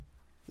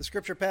The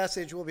scripture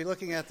passage we'll be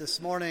looking at this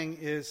morning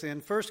is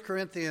in 1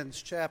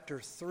 Corinthians chapter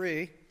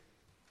 3.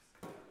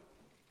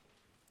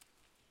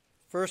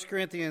 1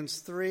 Corinthians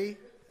 3,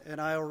 and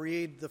I'll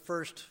read the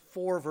first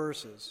 4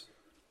 verses.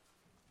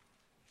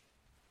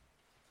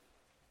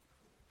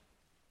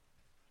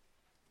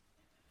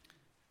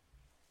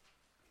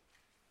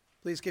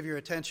 Please give your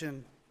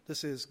attention.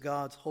 This is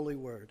God's holy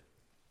word.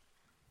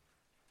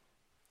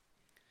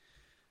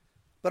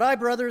 But I,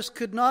 brothers,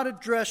 could not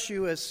address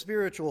you as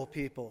spiritual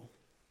people,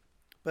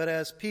 but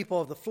as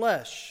people of the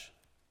flesh,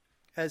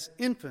 as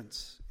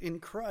infants in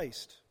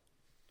Christ.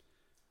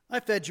 I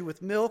fed you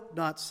with milk,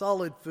 not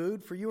solid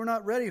food, for you are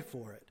not ready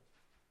for it.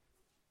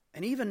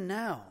 And even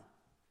now,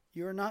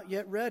 you are not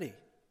yet ready,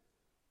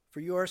 for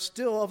you are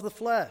still of the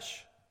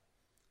flesh.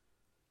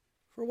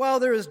 For while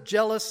there is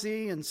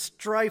jealousy and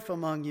strife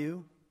among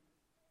you,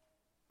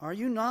 are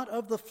you not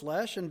of the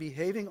flesh and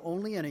behaving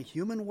only in a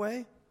human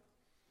way?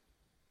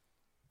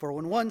 For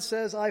when one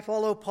says, I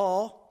follow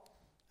Paul,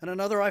 and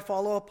another, I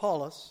follow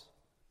Apollos,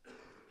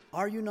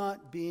 are you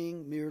not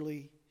being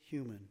merely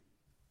human?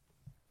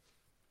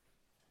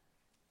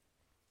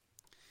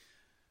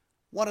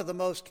 One of the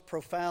most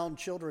profound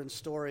children's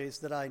stories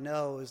that I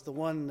know is the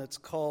one that's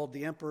called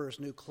The Emperor's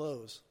New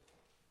Clothes.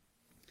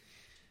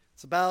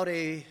 It's about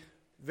a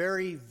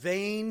very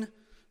vain,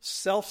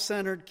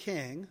 self-centered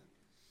king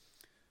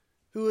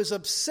who is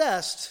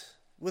obsessed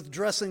with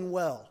dressing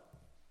well.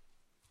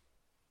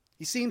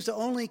 He seems to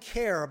only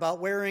care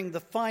about wearing the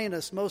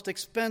finest, most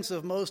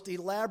expensive, most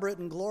elaborate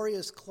and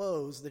glorious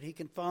clothes that he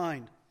can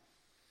find.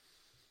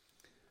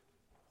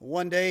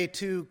 One day,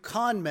 2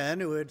 con men,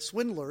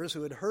 swindlers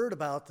who had heard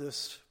about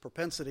this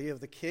propensity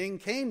of the king,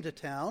 came to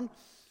town,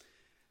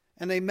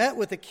 and they met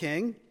with the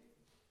king,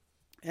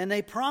 and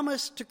they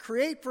promised to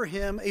create for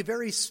him a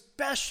very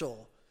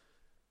special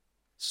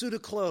suit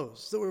of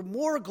clothes that were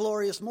more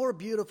glorious, more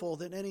beautiful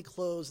than any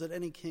clothes that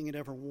any king had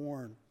ever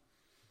worn.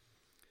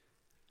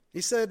 He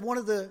said one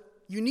of the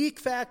unique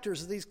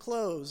factors of these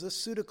clothes, this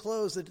suit of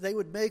clothes that they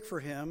would make for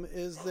him,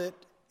 is that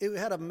it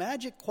had a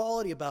magic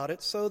quality about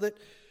it so that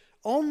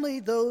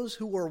only those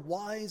who were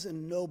wise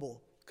and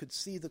noble could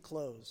see the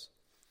clothes.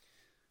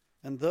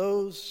 And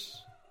those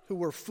who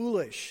were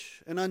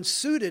foolish and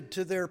unsuited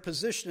to their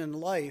position in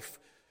life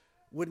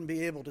wouldn't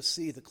be able to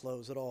see the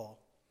clothes at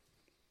all.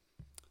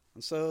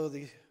 And so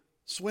the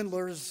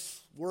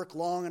swindlers work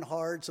long and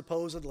hard,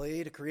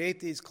 supposedly, to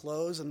create these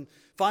clothes, and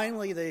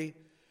finally they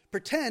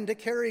pretend to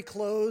carry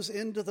clothes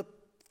into the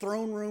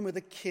throne room of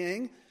the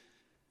king.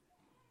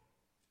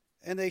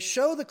 And they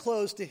show the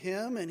clothes to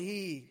him, and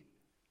he,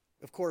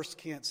 of course,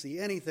 can't see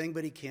anything,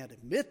 but he can't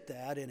admit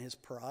that in his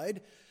pride.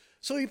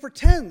 So he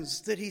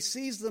pretends that he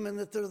sees them and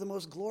that they're the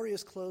most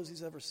glorious clothes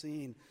he's ever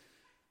seen.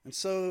 And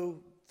so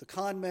the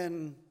con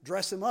men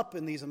dress him up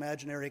in these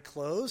imaginary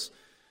clothes.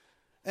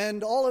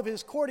 And all of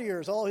his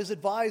courtiers, all his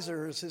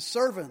advisors, his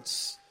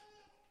servants,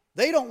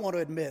 they don't want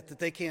to admit that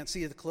they can't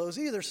see the clothes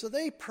either, so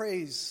they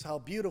praise how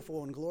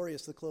beautiful and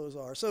glorious the clothes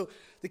are. So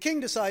the king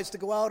decides to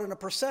go out in a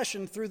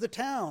procession through the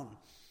town,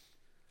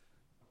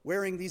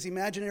 wearing these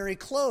imaginary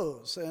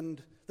clothes,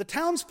 and the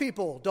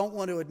townspeople don't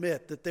want to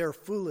admit that they're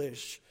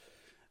foolish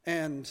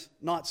and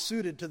not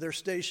suited to their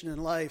station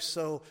in life,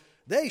 so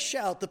they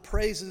shout the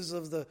praises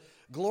of the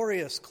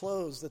glorious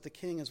clothes that the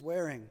king is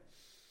wearing.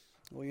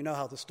 Well, you know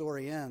how the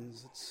story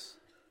ends. It's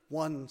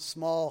one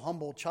small,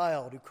 humble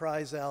child who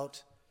cries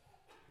out,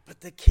 but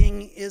the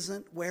king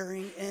isn't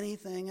wearing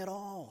anything at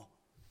all.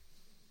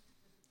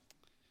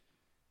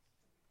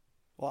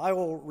 Well, I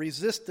will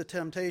resist the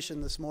temptation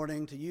this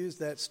morning to use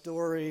that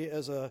story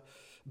as a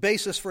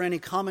basis for any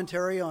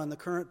commentary on the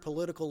current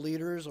political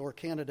leaders or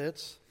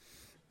candidates.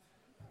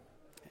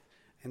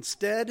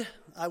 Instead,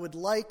 I would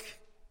like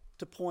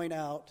to point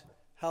out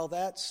how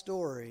that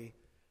story,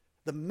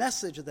 the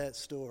message of that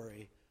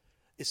story,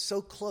 is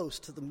so close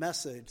to the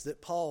message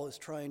that Paul is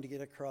trying to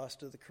get across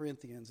to the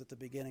Corinthians at the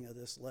beginning of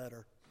this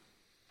letter.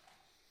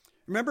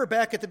 Remember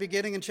back at the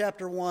beginning in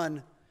chapter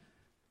 1,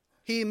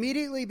 he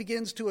immediately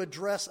begins to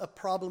address a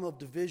problem of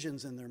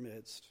divisions in their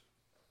midst.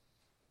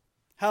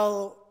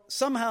 How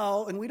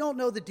somehow, and we don't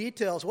know the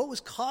details, what was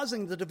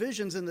causing the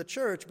divisions in the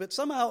church, but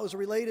somehow it was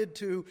related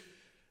to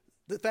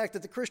the fact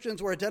that the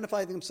Christians were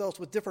identifying themselves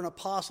with different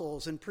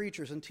apostles and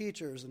preachers and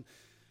teachers. And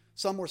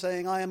some were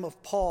saying, I am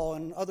of Paul,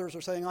 and others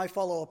were saying, I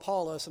follow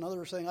Apollos, and others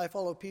were saying, I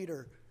follow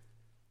Peter.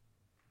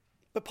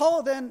 But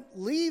Paul then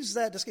leaves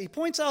that discussion. He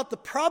points out the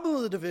problem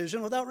of the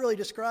division without really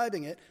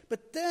describing it,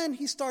 but then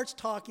he starts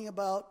talking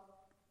about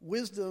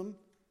wisdom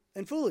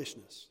and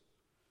foolishness.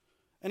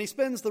 And he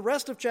spends the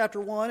rest of chapter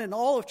 1 and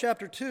all of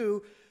chapter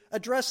 2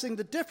 addressing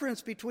the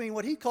difference between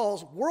what he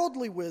calls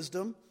worldly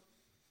wisdom,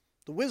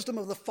 the wisdom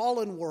of the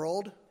fallen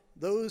world,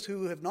 those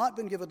who have not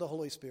been given the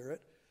Holy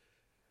Spirit,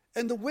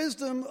 and the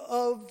wisdom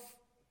of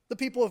the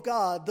people of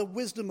God, the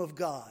wisdom of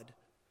God,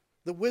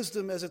 the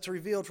wisdom as it's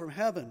revealed from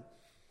heaven.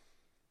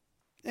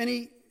 And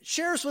he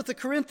shares with the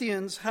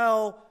Corinthians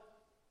how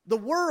the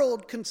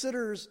world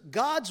considers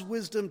God's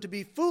wisdom to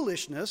be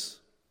foolishness,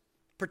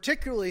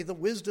 particularly the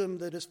wisdom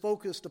that is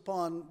focused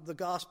upon the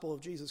gospel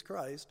of Jesus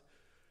Christ,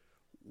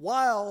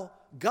 while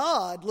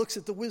God looks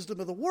at the wisdom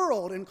of the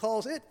world and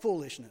calls it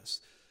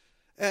foolishness.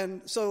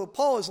 And so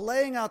Paul is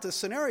laying out this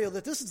scenario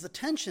that this is the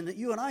tension that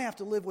you and I have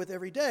to live with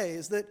every day,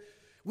 is that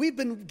we've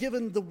been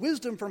given the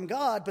wisdom from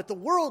God, but the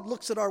world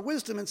looks at our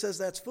wisdom and says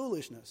that's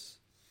foolishness.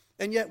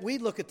 And yet we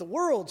look at the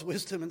world's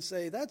wisdom and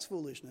say that's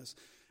foolishness.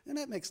 And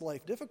that makes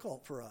life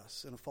difficult for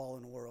us in a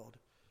fallen world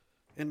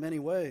in many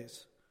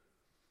ways.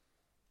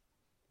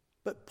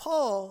 But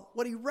Paul,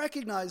 what he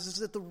recognizes is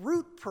that the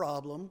root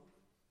problem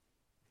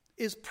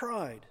is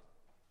pride.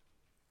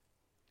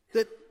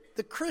 That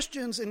the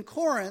Christians in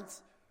Corinth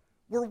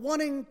were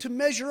wanting to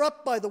measure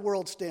up by the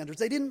world's standards.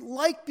 They didn't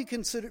like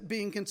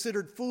being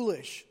considered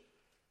foolish.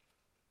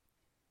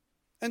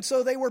 And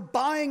so they were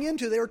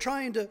they were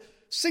trying to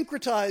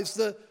syncretize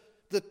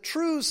the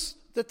truths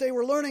that they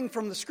were learning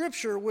from the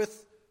Scripture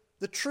with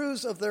the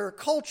truths of their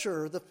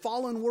culture, the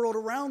fallen world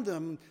around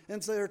them.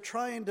 And so they're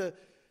trying to,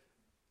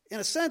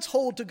 in a sense,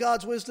 hold to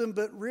God's wisdom,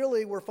 but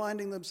really were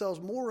finding themselves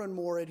more and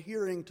more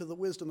adhering to the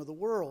wisdom of the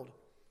world.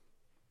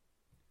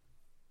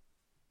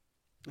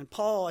 And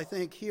Paul, I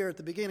think, here at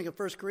the beginning of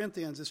 1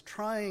 Corinthians is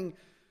trying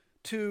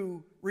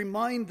to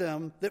remind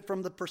them that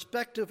from the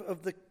perspective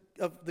of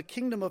the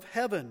kingdom of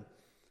heaven,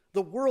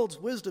 the world's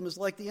wisdom is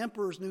like the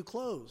emperor's new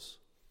clothes.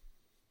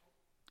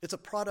 It's a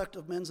product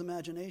of men's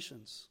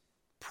imaginations,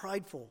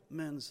 prideful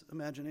men's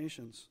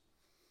imaginations.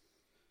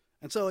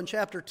 And so in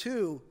chapter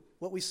 2,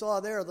 what we saw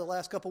there the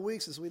last couple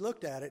weeks as we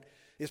looked at it,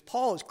 is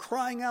Paul is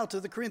crying out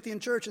to the Corinthian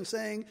church and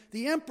saying,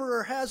 the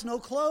emperor has no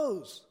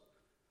clothes.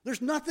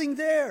 There's nothing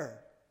there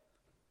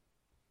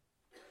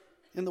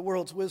in the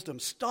world's wisdom.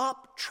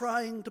 Stop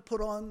trying to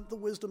put on the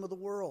wisdom of the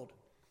world.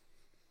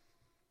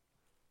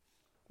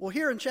 Well,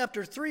 here in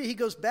chapter 3, he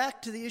goes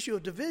back to the issue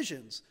of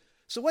divisions.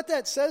 So what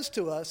that says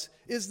to us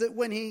is that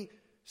when he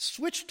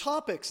switched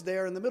topics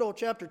there in the middle of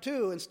chapter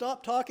 2 and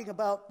stopped talking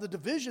about the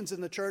divisions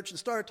in the church and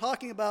started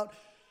talking about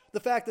the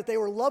fact that they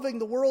were loving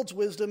the world's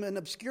wisdom and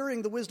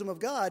obscuring the wisdom of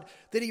God,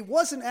 that he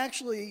wasn't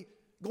actually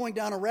going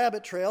down a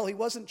rabbit trail. He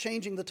wasn't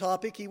changing the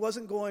topic. He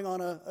wasn't going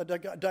on a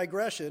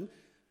digression.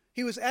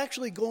 He was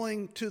actually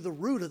going to the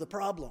root of the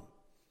problem.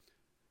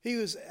 He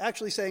was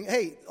actually saying,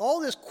 hey, all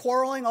this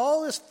quarreling,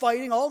 all this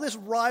fighting, all this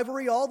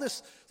rivalry, all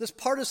this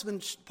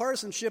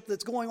partisanship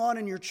that's going on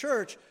in your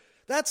church,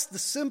 that's the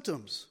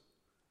symptoms.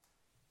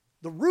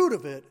 The root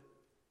of it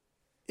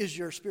is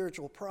your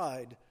spiritual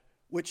pride,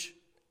 which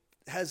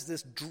has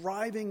this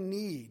driving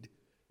need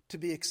to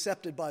be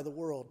accepted by the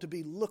world, to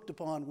be looked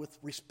upon with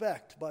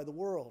respect by the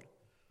world.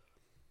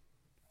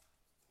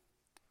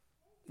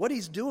 What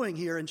he's doing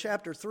here in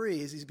chapter 3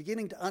 is he's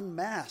beginning to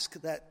unmask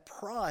that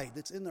pride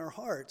that's in their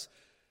hearts.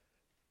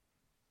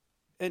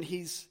 And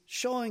he's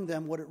showing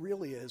them what it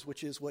really is,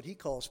 which is what he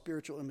calls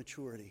spiritual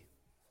immaturity.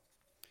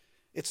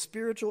 It's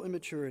spiritual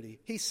immaturity.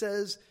 He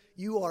says,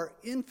 you are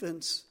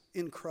infants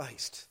in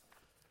Christ.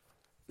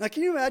 Now,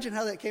 can you imagine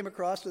how that came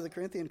across to the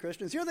Corinthian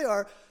Christians? Here they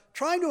are,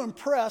 trying to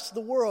impress the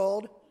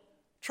world,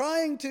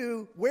 trying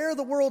to wear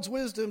the world's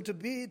wisdom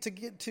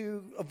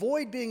to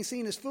avoid being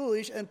seen as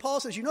foolish. And Paul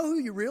says, you know who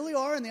you really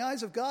are in the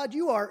eyes of God?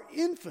 You are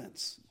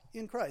infants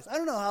in Christ. I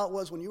don't know how it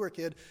was when you were a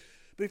kid,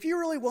 but if you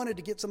really wanted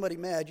to get somebody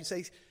mad, you'd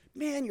say,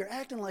 man, you're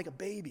acting like a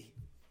baby.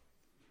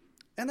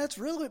 And that's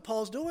really what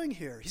Paul's doing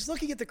here. He's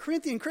looking at the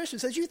Corinthian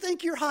Christians and says, you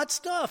think you're hot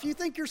stuff. You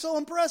think you're so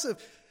impressive.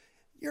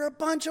 You're a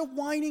bunch of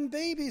whining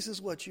babies is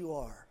what you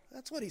are.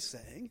 That's what he's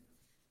saying.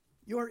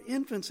 You are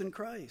infants in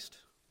Christ.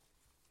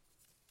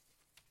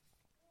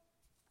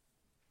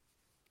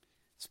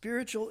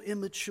 Spiritual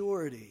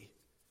immaturity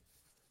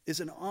is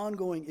an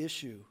ongoing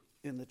issue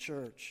in the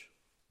church.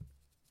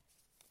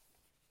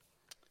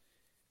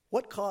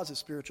 What causes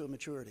spiritual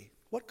immaturity?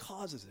 What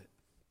causes it?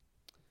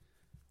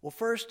 Well,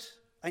 first,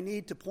 I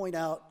need to point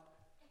out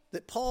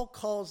that Paul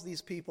calls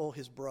these people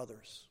his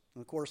brothers.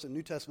 And of course, in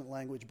New Testament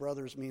language,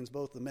 brothers means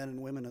both the men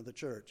and women of the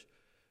church.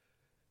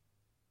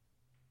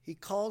 He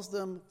calls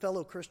them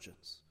fellow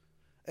Christians.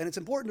 And it's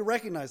important to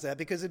recognize that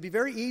because it'd be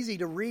very easy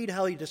to read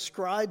how he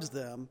describes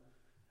them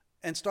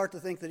and start to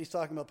think that he's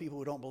talking about people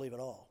who don't believe at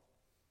all,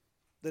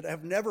 that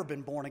have never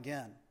been born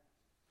again,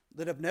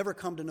 that have never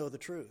come to know the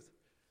truth.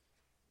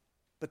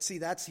 But see,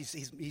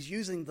 he's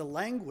using the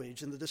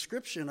language and the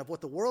description of what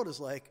the world is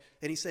like,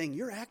 and he's saying,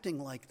 you're acting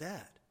like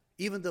that,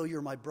 even though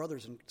you're my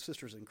brothers and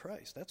sisters in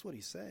Christ. That's what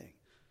he's saying.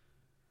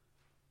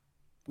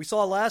 We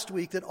saw last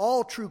week that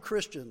all true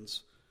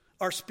Christians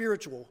are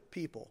spiritual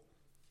people.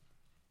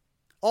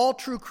 All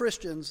true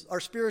Christians are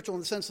spiritual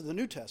in the sense of the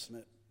New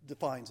Testament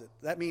defines it.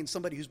 That means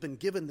somebody who's been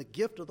given the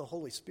gift of the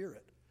Holy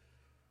Spirit,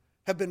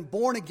 have been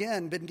born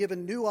again, been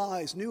given new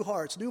eyes, new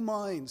hearts, new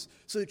minds,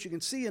 so that you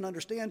can see and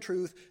understand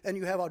truth, and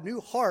you have a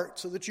new heart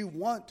so that you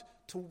want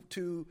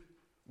to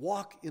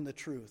walk in the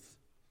truth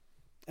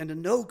and to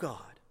know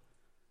God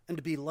and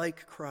to be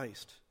like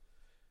Christ.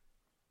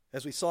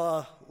 As we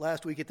saw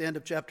last week at the end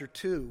of chapter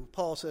 2,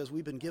 Paul says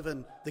we've been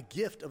given the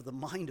gift of the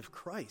mind of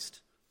Christ.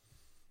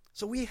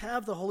 So we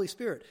have the Holy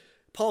Spirit.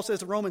 Paul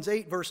says in Romans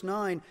 8, verse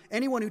 9,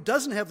 anyone who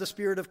doesn't have the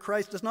Spirit of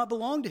Christ does not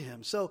belong to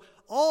him. So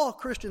all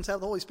Christians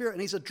have the Holy Spirit,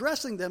 and he's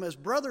addressing them as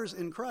brothers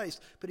in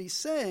Christ, but he's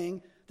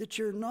saying that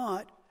you're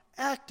not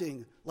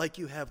acting like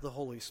you have the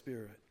Holy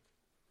Spirit.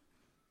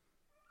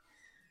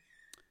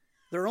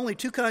 There are only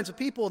two kinds of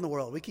people in the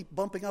world. We keep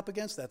bumping up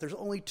against that. There's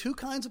only two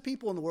kinds of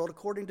people in the world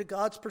according to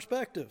God's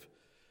perspective.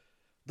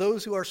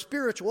 Those who are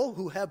spiritual,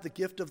 who have the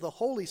gift of the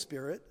Holy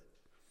Spirit,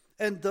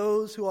 and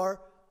those who are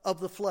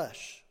of the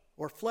flesh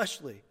or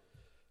fleshly.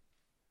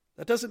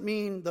 That doesn't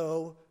mean,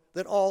 though,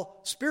 that all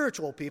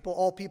spiritual people,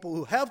 all people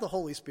who have the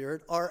Holy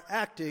Spirit, are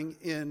acting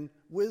in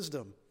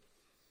wisdom.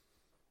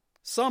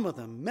 Some of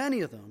them,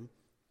 many of them,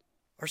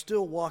 are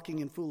still walking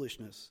in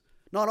foolishness.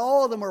 Not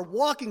all of them are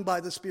walking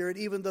by the Spirit,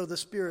 even though the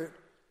Spirit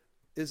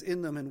is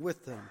in them and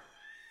with them.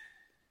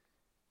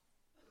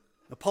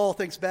 Now, Paul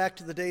thinks back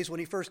to the days when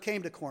he first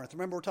came to Corinth.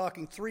 Remember, we're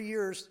talking 3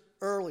 years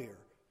earlier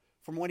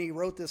from when he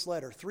wrote this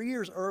letter. 3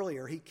 years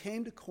earlier, he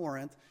came to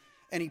Corinth,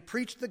 and he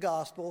preached the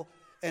gospel,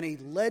 and he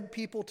led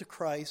people to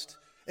Christ,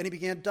 and he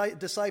began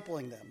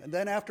discipling them. And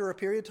then after a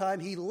period of time,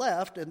 he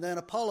left, and then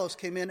Apollos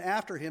came in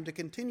after him to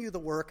continue the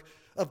work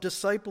of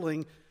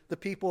discipling the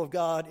people of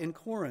God in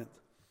Corinth.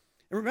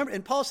 And remember,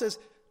 and Paul says,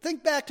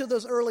 think back to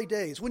those early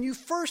days when you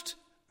first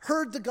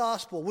heard the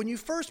gospel, when you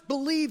first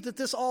believed that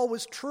this all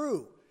was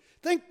true.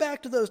 Think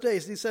back to those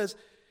days. He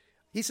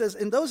says,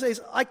 in those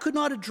days, I could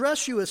not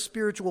address you as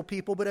spiritual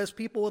people, but as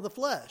people of the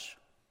flesh.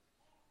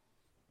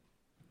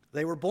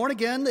 They were born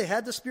again, they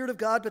had the Spirit of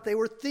God, but they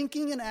were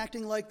thinking and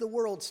acting like the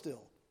world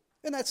still.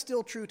 And that's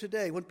still true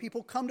today. When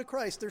people come to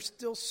Christ, there's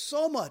still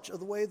so much of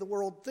the way the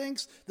world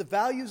thinks, the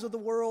values of the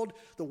world,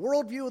 the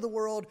worldview of the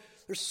world.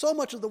 There's so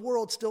much of the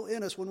world still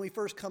in us when we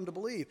first come to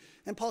believe.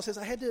 And Paul says,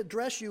 I had to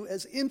address you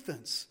as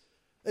infants,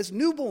 as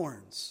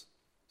newborns,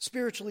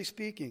 spiritually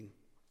speaking.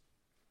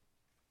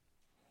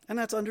 And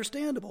that's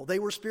understandable. They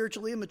were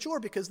spiritually immature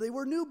because they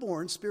were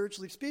newborns,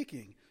 spiritually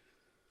speaking.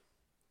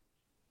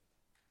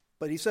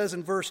 But he says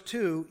in verse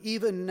 2,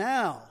 even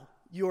now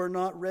you are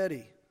not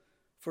ready,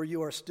 for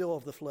you are still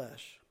of the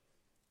flesh.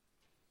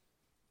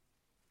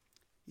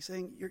 He's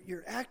saying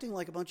you're acting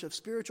like a bunch of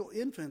spiritual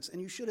infants,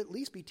 and you should at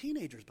least be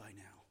teenagers by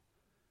now.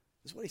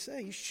 That's what he's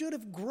saying. You should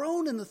have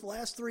grown in the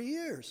last 3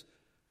 years.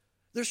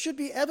 There should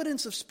be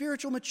evidence of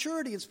spiritual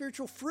maturity and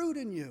spiritual fruit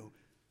in you,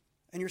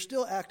 and you're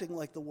still acting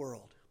like the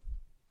world.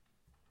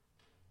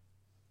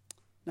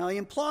 Now, he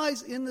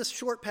implies in this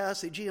short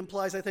passage,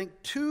 I think,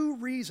 two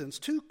reasons,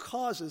 two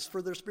causes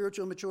for their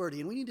spiritual maturity.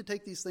 And we need to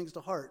take these things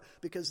to heart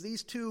because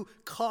these two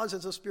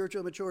causes of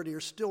spiritual maturity are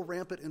still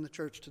rampant in the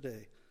church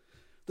today.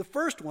 The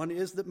first one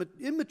is that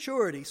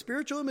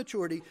spiritual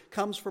immaturity,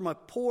 comes from a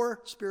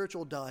poor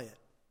spiritual diet.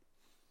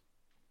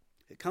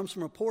 It comes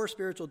from a poor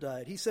spiritual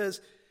diet.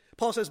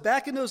 Paul says,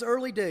 back in those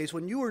early days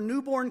when you were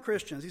newborn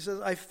Christians, he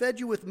says, I fed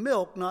you with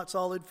milk, not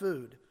solid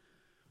food.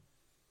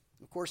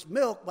 Of course,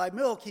 by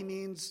milk, he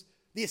means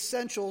the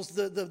essentials,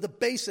 the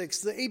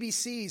basics, the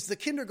ABCs, the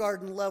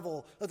kindergarten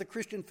level of the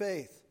Christian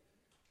faith.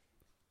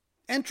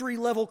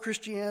 Entry-level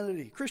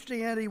Christianity,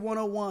 Christianity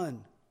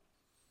 101.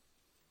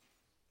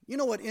 You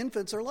know what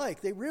infants are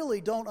like. They really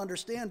don't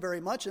understand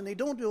very much, and they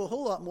don't do a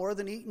whole lot more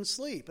than eat and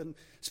sleep. And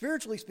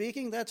spiritually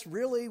speaking, that's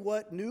really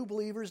what new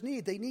believers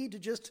need. They need to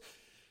just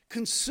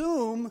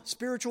consume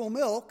spiritual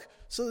milk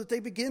so that they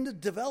begin to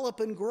develop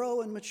and grow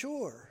and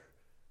mature.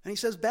 And he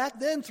says, back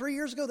then, 3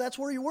 years ago, that's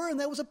where you were, and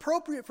that was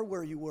appropriate for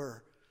where you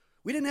were.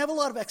 We didn't have a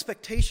lot of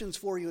expectations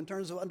for you in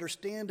terms of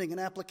understanding and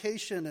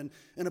application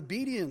and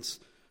obedience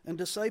and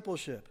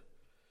discipleship.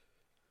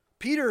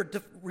 Peter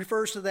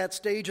refers to that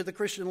stage of the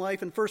Christian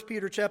life in 1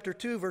 Peter chapter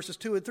 2, verses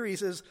 2 and 3. He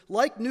says,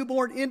 like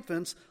newborn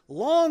infants,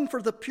 long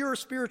for the pure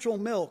spiritual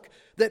milk,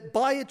 that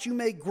by it you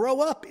may grow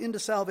up into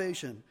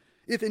salvation,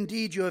 if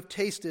indeed you have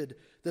tasted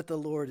that the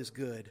Lord is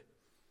good.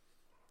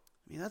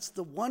 I mean, that's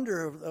the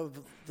wonder of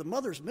the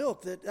mother's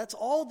milk, that's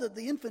all that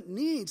the infant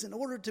needs in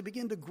order to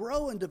begin to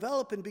grow and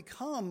develop and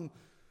become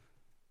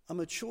a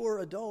mature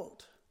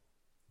adult.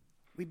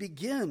 We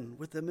begin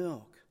with the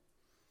milk.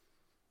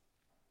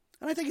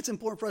 And I think it's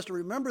important for us to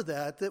remember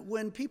that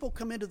when people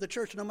come into the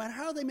church, no matter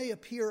how they may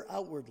appear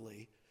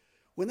outwardly,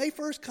 when they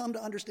first come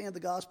to understand the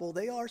gospel,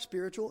 they are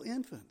spiritual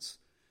infants.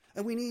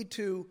 And we need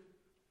to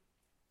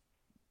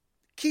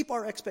keep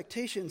our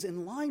expectations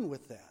in line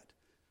with that.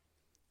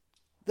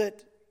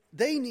 That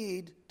they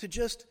need to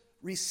just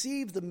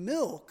receive the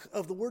milk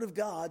of the Word of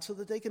God so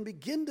that they can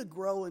begin to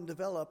grow and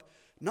develop,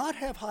 not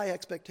have high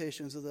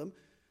expectations of them.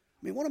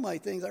 I mean, one of my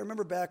things, I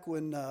remember back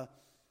when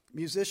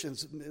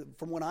musicians,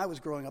 from when I was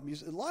growing up,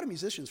 a lot of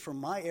musicians from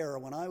my era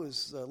when I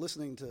was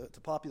listening to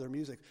popular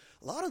music,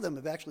 a lot of them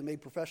have actually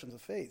made professions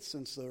of faith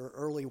since their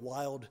early,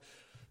 wild,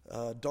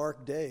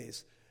 dark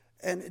days.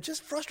 And it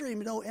just frustrated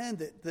me to no end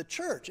that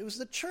it was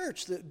the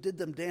church that did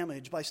them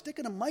damage by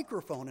sticking a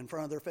microphone in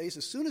front of their face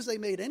as soon as they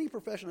made any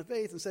profession of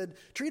faith and said,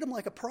 treat them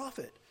like a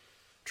prophet,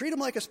 treat them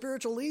like a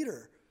spiritual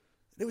leader.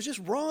 It was just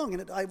wrong,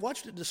 and I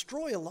watched it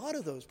destroy a lot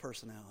of those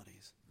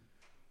personalities.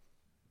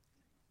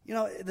 You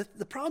know,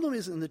 the problem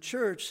is in the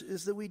church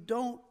is that we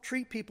don't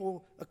treat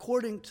people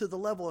according to the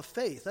level of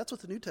faith. That's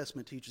what the New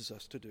Testament teaches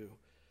us to do.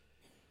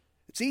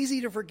 It's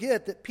easy to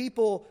forget that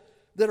people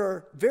that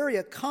are very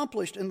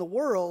accomplished in the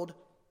world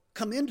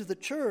come into the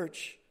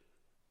church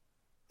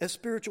as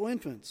spiritual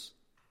infants.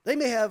 They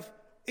may have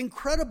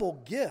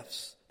incredible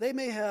gifts. They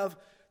may have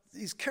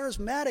these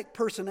charismatic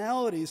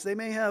personalities. They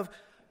may have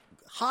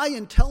high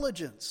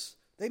intelligence.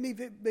 They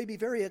may be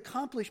very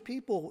accomplished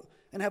people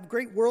and have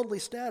great worldly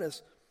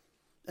status.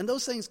 And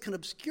those things can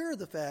obscure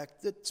the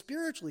fact that,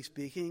 spiritually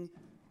speaking,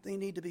 they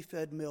need to be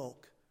fed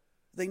milk.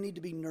 They need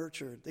to be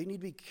nurtured. They need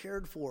to be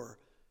cared for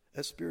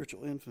as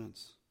spiritual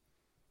infants.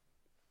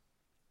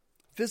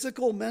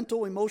 Physical,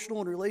 mental,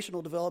 emotional, and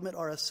relational development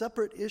are a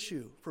separate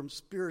issue from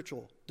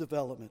spiritual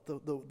development,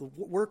 the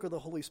work of the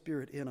Holy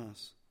Spirit in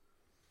us.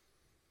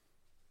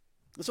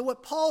 And so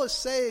what Paul is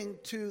saying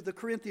to the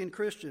Corinthian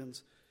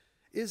Christians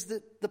is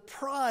that the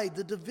pride,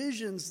 the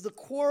divisions, the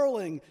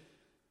quarreling,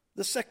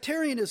 the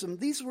sectarianism,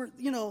 these were,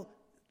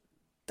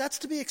 that's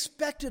to be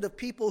expected of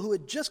people who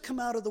had just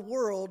come out of the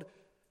world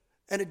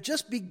and had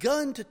just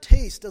begun to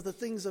taste of the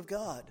things of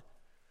God.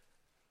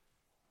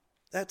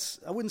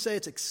 I wouldn't say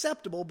it's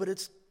acceptable, but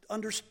it's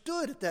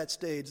understood at that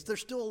stage.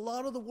 There's still a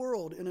lot of the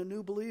world in a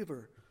new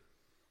believer.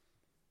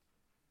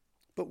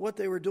 But what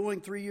they were doing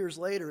 3 years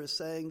later is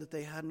saying that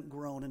they hadn't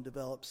grown and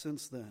developed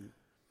since then.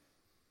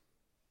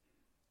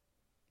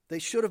 They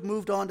should have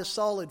moved on to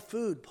solid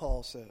food,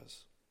 Paul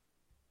says.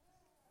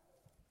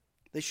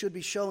 They should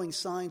be showing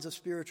signs of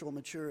spiritual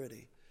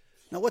maturity.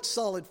 Now, what's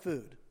solid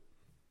food?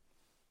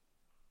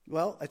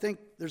 Well, I think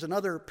there's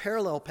another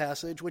parallel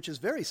passage which is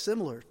very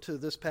similar to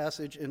this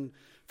passage in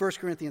 1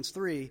 Corinthians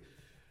 3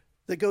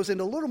 that goes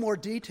into a little more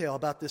detail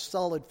about this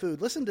solid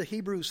food. Listen to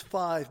Hebrews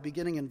 5,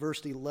 beginning in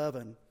verse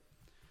 11.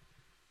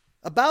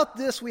 About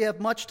this we have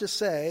much to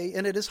say,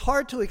 and it is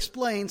hard to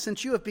explain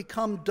since you have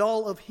become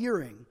dull of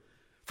hearing.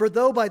 For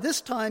though by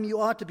this time you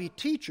ought to be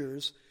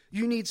teachers,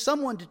 you need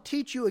someone to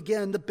teach you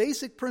again the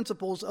basic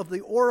principles of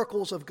the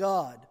oracles of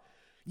God.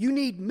 You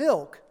need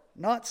milk,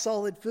 not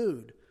solid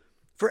food.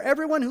 For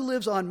everyone who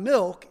lives on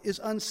milk is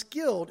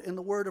unskilled in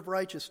the word of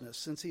righteousness,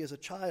 since he is a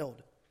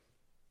child.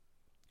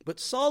 But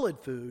solid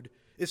food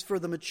is for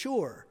the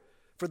mature,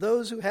 for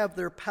those who have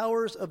their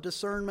powers of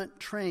discernment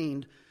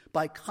trained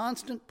by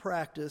constant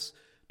practice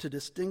to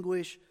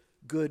distinguish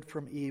good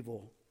from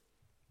evil.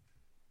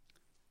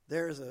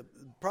 There's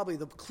probably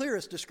the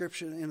clearest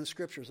description in the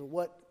Scriptures of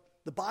what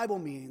the Bible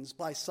means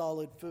by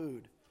solid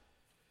food.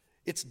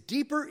 It's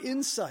deeper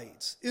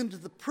insights into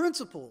the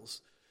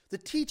principles, the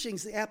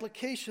teachings, the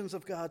applications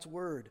of God's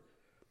Word.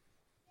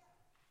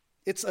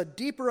 It's a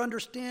deeper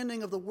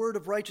understanding of the Word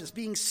of righteousness,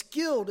 being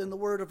skilled in the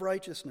Word of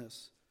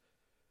righteousness.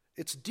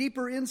 It's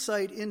deeper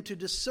insight into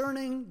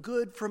discerning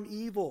good from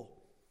evil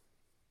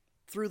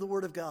through the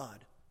Word of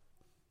God.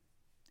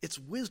 It's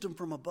wisdom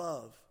from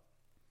above.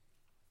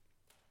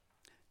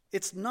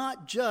 It's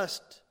not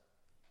just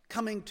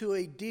coming to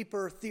a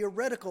deeper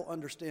theoretical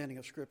understanding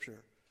of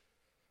Scripture.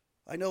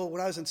 I know when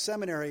I was in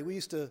seminary, we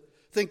used to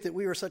think that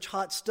we were such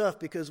hot stuff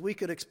because we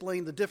could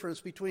explain the difference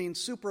between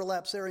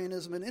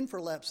supralapsarianism and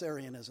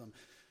infralapsarianism.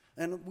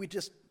 And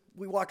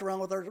we walked around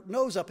with our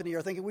nose up in the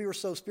air thinking we were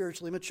so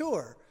spiritually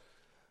mature,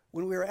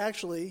 when we were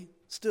actually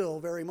still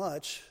very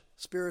much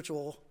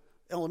spiritual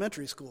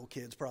elementary school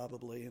kids,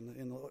 probably,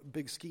 in the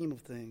big scheme of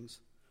things.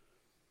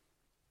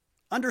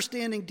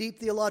 Understanding deep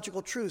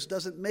theological truths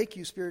doesn't make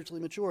you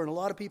spiritually mature, and a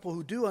lot of people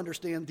who do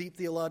understand deep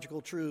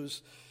theological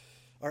truths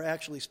are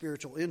actually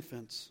spiritual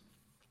infants.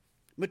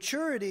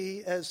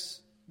 Maturity,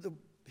 as the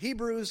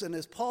Hebrews and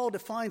as Paul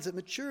defines it,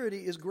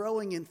 maturity is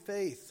growing in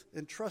faith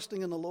and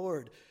trusting in the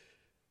Lord.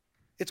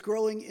 It's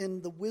growing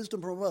in the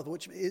wisdom from above,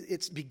 which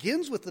it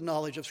begins with the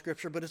knowledge of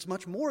Scripture, but it's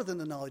much more than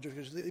the knowledge of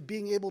Scripture.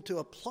 Being able to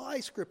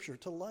apply Scripture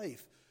to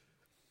life.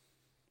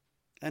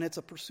 And it's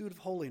a pursuit of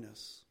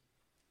holiness.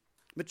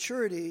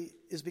 Maturity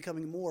is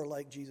becoming more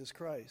like Jesus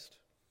Christ.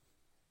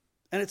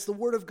 And it's the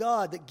Word of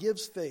God that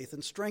gives faith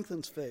and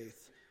strengthens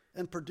faith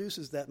and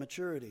produces that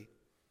maturity.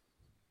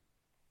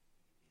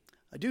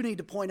 I do need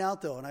to point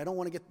out, though, and I don't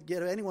want to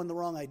get anyone the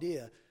wrong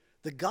idea,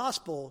 the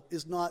gospel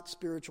is not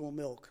spiritual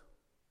milk.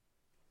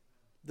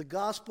 The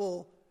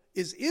gospel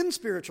is in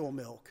spiritual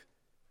milk,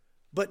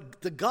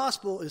 but the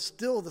gospel is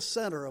still the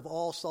center of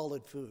all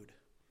solid food.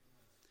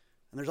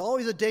 And there's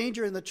always a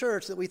danger in the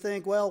church that we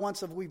think, well,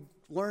 once we've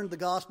learned the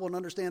gospel and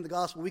understand the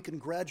gospel, we can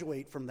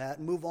graduate from that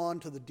and move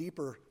on to the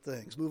deeper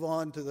things, move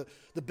on to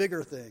the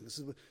bigger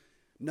things.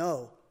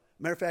 No.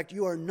 Matter of fact,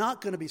 you are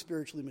not going to be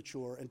spiritually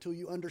mature until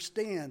you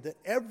understand that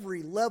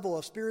every level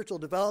of spiritual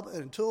development,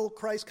 until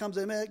Christ comes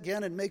in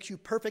again and makes you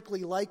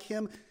perfectly like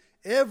Him,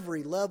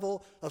 every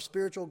level of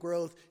spiritual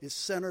growth is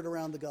centered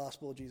around the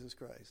gospel of Jesus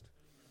Christ.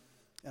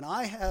 And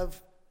I have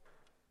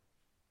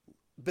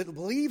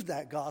believed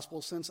that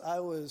gospel since I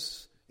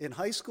was in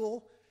high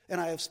school, and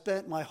I have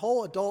spent my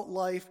whole adult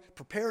life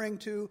preparing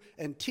to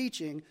and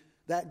teaching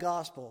that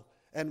gospel.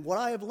 And what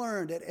I have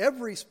learned at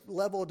every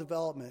level of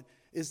development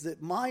is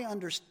that my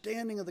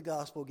understanding of the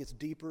gospel gets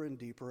deeper and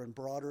deeper and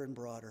broader and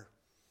broader.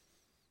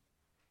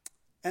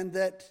 and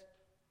that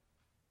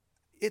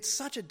it's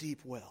such a deep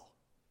well.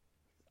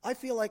 I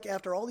feel like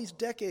after all these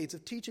decades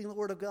of teaching the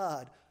Word of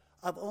God,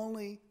 I've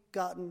only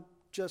gotten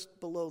just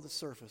below the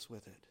surface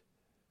with it.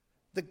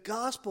 The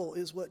gospel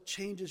is what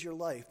changes your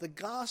life. The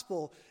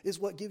gospel is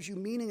what gives you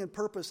meaning and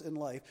purpose in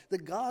life. The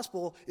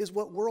gospel is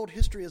what world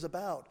history is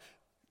about.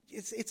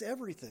 It's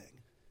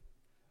everything.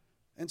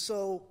 And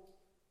so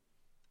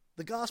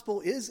the gospel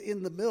is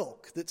in the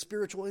milk that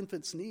spiritual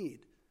infants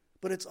need,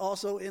 but it's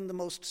also in the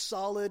most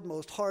solid,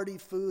 most hearty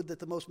food that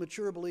the most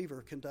mature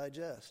believer can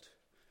digest.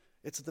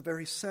 It's at the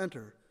very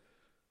center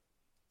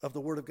of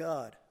the Word of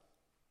God.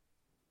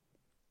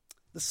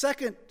 The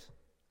second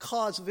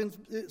cause of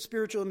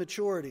spiritual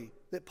immaturity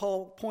that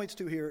Paul points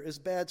to here is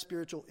bad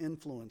spiritual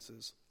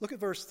influences. Look at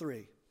verse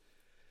 3.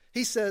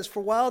 He says,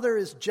 "For while there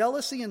is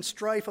jealousy and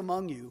strife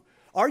among you,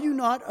 are you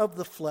not of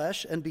the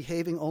flesh and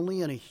behaving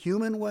only in a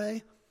human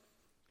way?"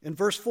 In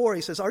verse 4,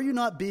 he says, "Are you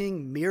not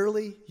being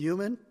merely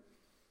human?"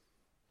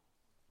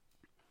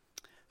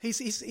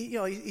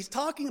 He's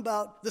talking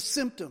about the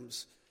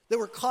symptoms that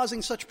were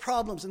causing such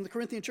problems in the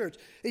Corinthian church.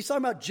 He's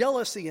talking about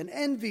jealousy and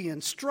envy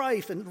and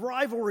strife and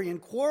rivalry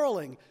and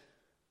quarreling.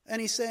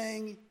 And he's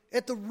saying,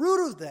 at the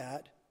root of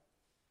that,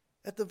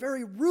 at the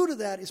very root of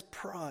that is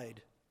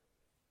pride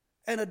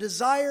and a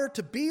desire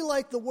to be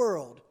like the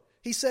world.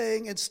 He's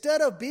saying,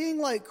 instead of being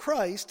like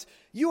Christ,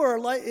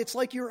 it's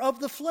like you're of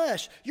the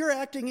flesh. You're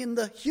acting in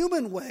the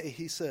human way,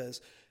 he says.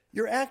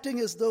 You're acting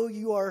as though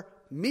you are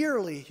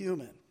merely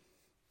human.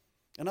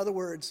 In other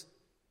words,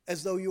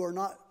 as though you are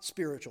not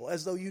spiritual,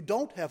 as though you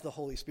don't have the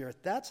Holy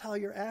Spirit. That's how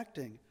you're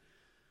acting.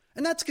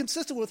 And that's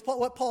consistent with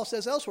what Paul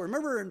says elsewhere.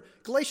 Remember in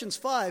Galatians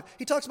 5,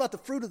 he talks about the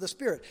fruit of the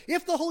Spirit.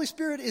 If the Holy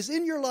Spirit is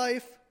in your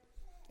life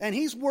and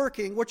he's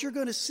working, what you're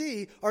going to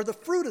see are the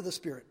fruit of the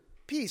Spirit.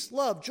 Peace,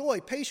 love,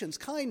 joy, patience,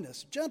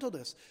 kindness,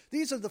 gentleness.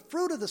 These are the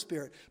fruit of the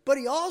Spirit. But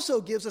he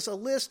also gives us a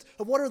list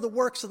of what are the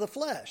works of the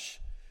flesh.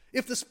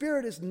 If the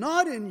Spirit is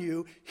not in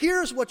you,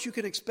 here's what you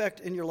can expect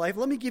in your life.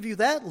 Let me give you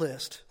that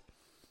list.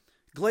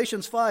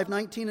 Galatians 5,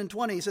 19 and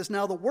 20, he says,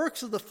 "Now the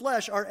works of the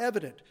flesh are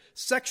evident: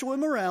 sexual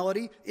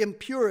immorality,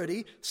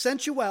 impurity,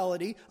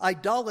 sensuality,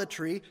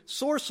 idolatry,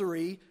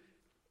 sorcery,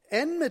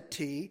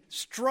 enmity,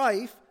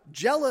 strife,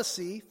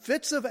 jealousy,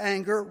 fits of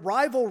anger,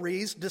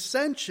 rivalries,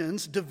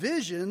 dissensions,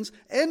 divisions,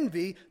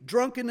 envy,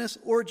 drunkenness,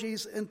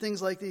 orgies, and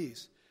things like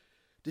these."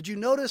 Did you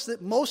notice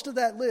that most of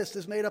that list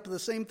is made up of the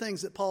same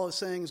things that Paul is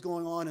saying is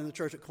going on in the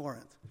church at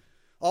Corinth?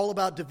 All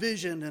about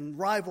division and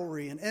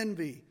rivalry and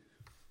envy.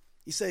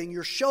 He's saying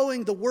you're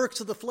showing the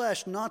works of the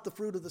flesh, not the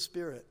fruit of the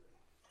Spirit.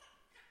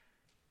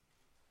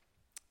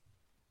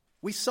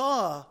 We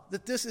saw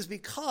that this is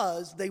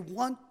because they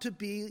want to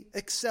be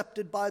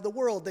accepted by the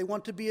world. They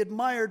want to be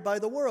admired by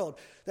the world.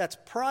 That's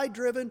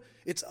pride-driven,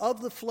 it's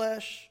of the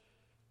flesh,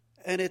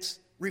 and it's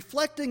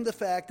reflecting the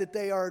fact that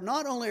they are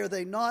not only are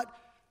they not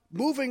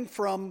moving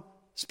from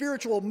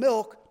spiritual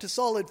milk to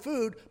solid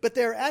food, but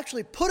they're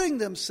actually putting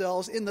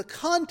themselves in the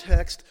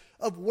context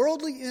of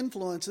worldly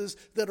influences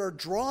that are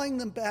drawing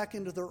them back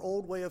into their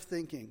old way of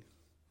thinking.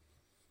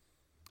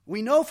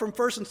 We know from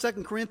 1 and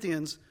 2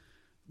 Corinthians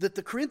that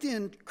the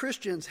Corinthian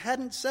Christians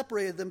hadn't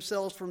separated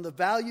themselves from the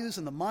values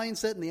and the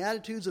mindset and the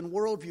attitudes and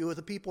worldview of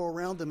the people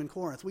around them in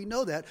Corinth. We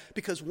know that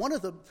because one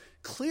of the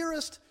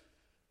clearest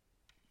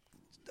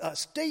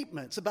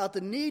statements about the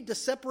need to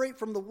separate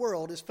from the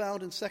world is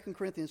found in 2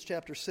 Corinthians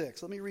chapter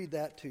 6. Let me read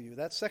that to you.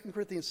 That's 2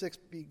 Corinthians 6,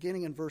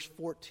 beginning in verse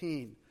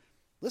 14.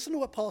 Listen to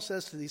what Paul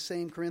says to these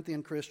same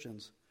Corinthian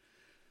Christians.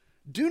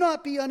 "Do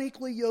not be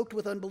unequally yoked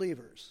with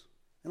unbelievers."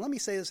 And let me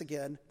say this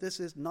again. This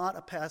is not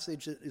a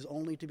passage that is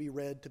only to be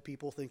read to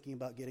people thinking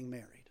about getting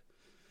married.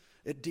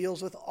 It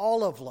deals with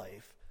all of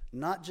life,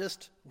 not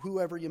just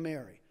whoever you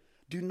marry.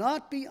 "Do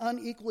not be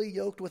unequally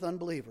yoked with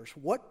unbelievers.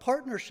 What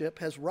partnership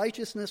has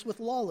righteousness with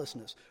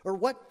lawlessness? Or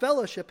what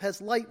fellowship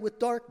has light with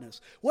darkness?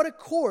 What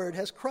accord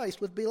has Christ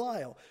with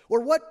Belial?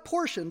 Or what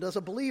portion does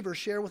a believer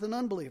share with an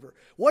unbeliever?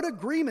 What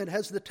agreement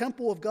has the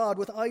temple of God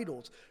with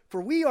idols? For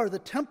we are the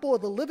temple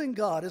of the living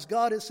God, as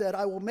God has said,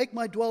 'I will make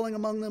my dwelling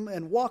among them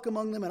and walk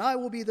among them, and I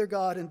will be their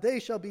God, and they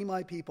shall be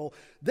my people.'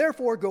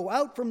 Therefore go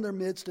out from their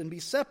midst and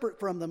be separate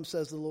from them,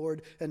 says the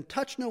Lord, and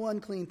touch no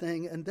unclean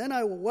thing, and then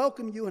I will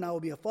welcome you, and I will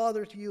be a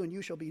father to you, and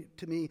you shall be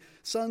to me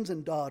sons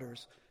and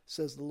daughters,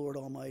 says the Lord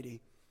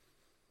Almighty."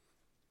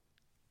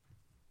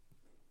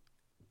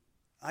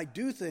 I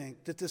do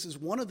think that this is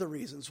one of the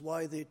reasons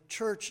why the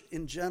church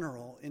in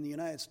general in the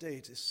United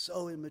States is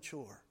so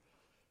immature,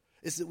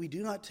 is that we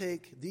do not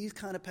take these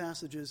kind of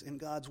passages in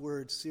God's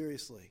Word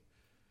seriously.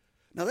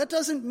 Now that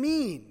doesn't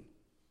mean,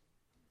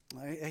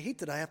 I hate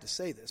that I have to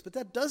say this, but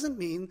that doesn't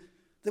mean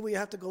that we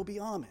have to go be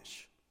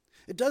Amish.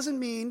 It doesn't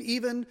mean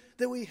even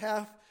that we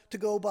have to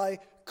go buy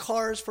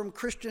cars from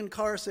Christian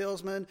car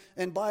salesmen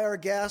and buy our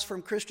gas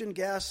from Christian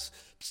gas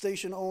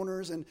station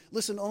owners and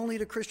listen only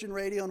to Christian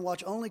radio and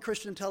watch only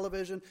Christian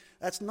television.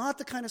 That's not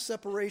the kind of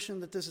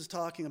separation that this is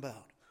talking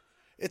about.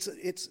 It's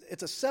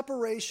a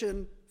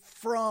separation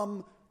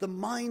from the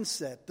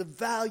mindset, the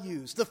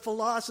values, the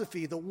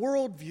philosophy, the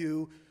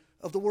worldview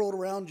of the world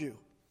around you.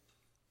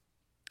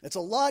 It's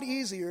a lot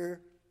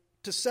easier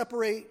to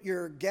separate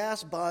your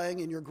gas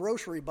buying and your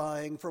grocery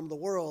buying from the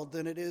world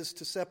than it is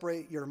to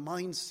separate your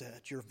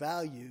mindset, your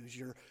values,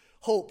 your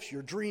hopes,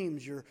 your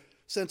dreams, your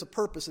sense of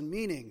purpose and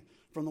meaning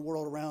from the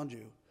world around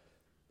you.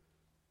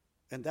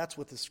 And that's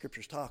what the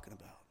scripture's talking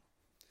about.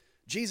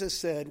 Jesus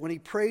said when he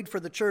prayed for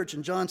the church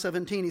in John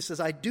 17, he says,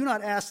 I do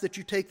not ask that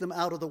you take them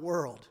out of the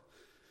world.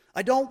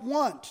 I don't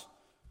want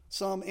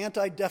some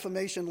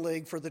anti-defamation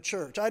league for the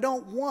church. I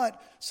don't want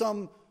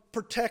some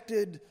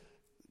protected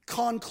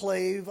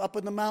conclave up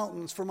in the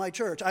mountains for my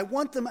church. I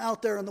want them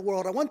out there in the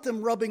world. I want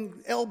them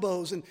rubbing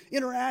elbows and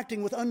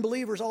interacting with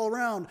unbelievers all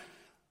around.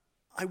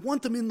 I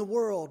want them in the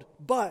world.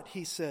 But,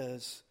 he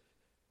says,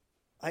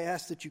 I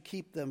ask that you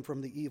keep them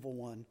from the evil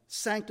one.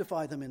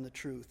 Sanctify them in the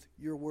truth.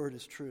 Your word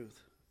is truth.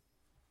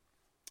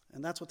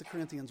 And that's what the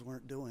Corinthians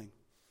weren't doing.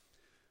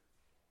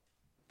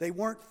 They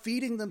weren't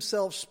feeding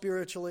themselves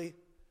spiritually,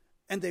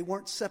 and they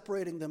weren't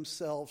separating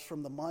themselves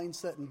from the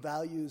mindset and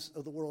values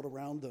of the world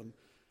around them.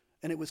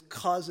 And it was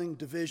causing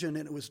division,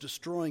 and it was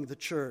destroying the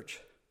church.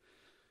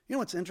 You know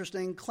what's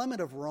interesting? Clement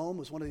of Rome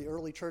was one of the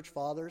early church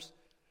fathers.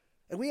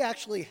 And we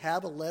actually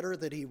have a letter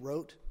that he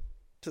wrote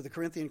to the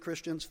Corinthian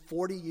Christians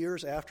 40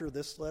 years after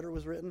this letter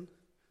was written.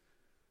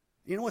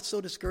 You know what's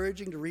so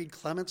discouraging to read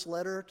Clement's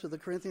letter to the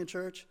Corinthian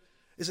church?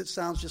 Is it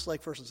sounds just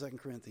like 1st and 2nd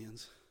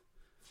Corinthians.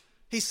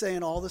 He's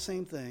saying all the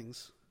same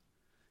things.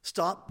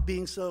 Stop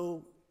being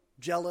so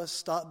jealous.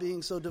 Stop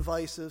being so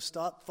divisive.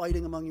 Stop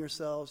fighting among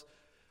yourselves.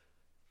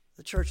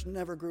 The church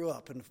never grew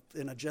up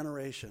in a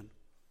generation.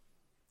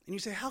 And you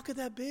say, how could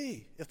that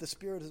be if the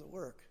Spirit is at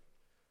work?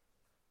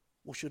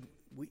 Well, should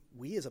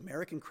we as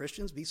American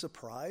Christians be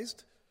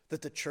surprised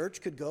that the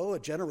church could go a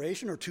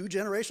generation or 2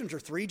 generations or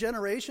 3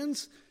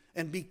 generations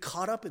and be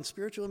caught up in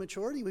spiritual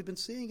immaturity? We've been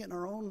seeing it in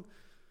our own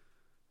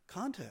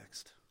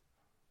context.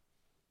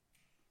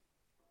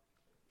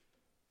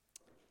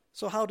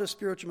 So how does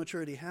spiritual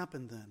maturity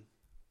happen then?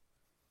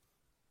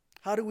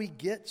 How do we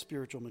get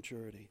spiritual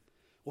maturity?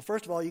 Well,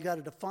 first of all, you got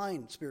to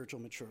define spiritual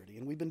maturity.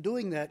 And we've been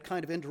doing that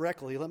kind of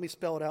indirectly. Let me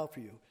spell it out for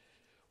you.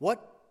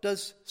 What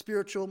does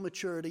spiritual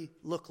maturity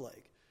look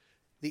like?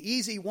 The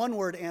easy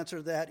one-word answer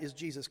to that is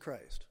Jesus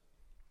Christ.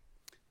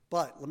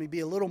 But let me be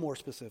a little more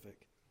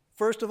specific.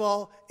 First of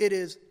all, it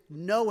is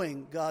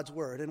knowing God's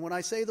word. And when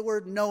I say the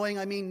word knowing,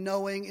 I mean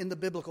knowing in the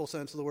biblical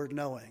sense of the word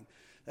knowing.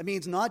 That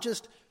means not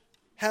just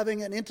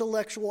having an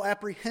intellectual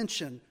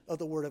apprehension of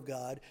the Word of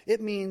God. It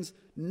means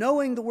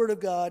knowing the Word of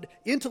God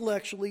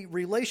intellectually,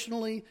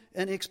 relationally,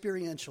 and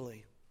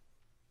experientially.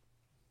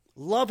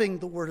 Loving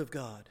the Word of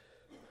God.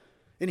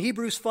 In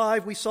Hebrews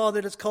 5, we saw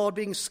that it's called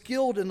being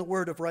skilled in the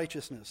word of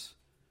righteousness,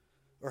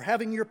 or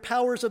having your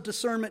powers of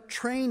discernment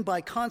trained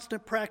by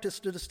constant practice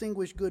to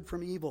distinguish good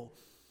from evil.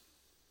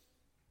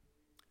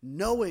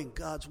 Knowing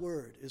God's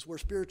word is where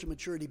spiritual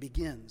maturity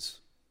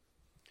begins.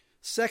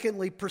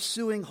 Secondly,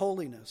 pursuing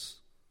holiness.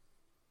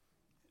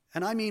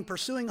 And I mean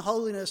pursuing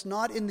holiness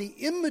not in the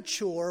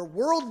immature,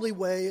 worldly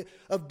way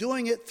of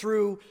doing it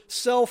through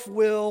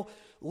self-will,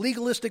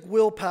 legalistic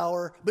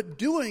willpower, but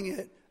doing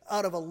it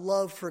out of a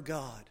love for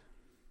God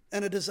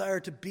and a desire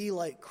to be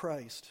like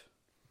Christ.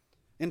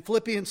 In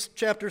Philippians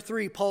chapter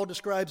 3, Paul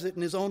describes it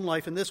in his own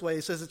life in this way.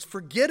 He says, it's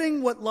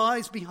forgetting what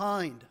lies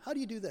behind. How do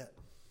you do that?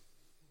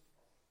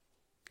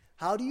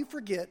 How do you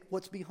forget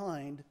what's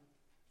behind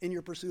in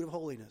your pursuit of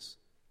holiness?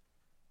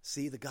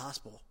 See, the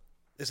gospel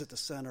is at the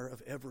center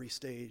of every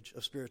stage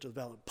of spiritual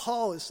development.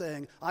 Paul is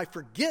saying, I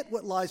forget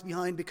what lies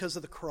behind because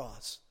of the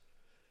cross.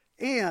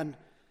 And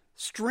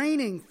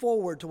straining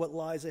forward to what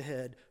lies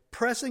ahead,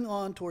 pressing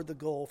on toward the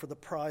goal for the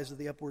prize of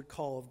the upward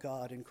call of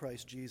God in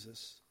Christ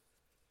Jesus.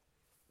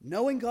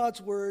 Knowing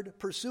God's word,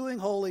 pursuing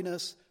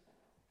holiness,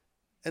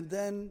 and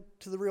then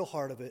to the real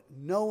heart of it,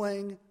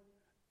 knowing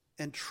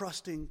and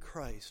trusting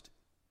Christ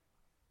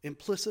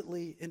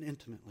implicitly and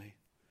intimately.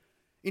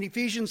 In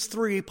Ephesians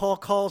 3, Paul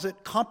calls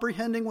it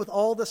comprehending with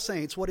all the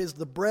saints what is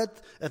the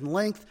breadth and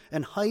length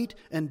and height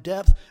and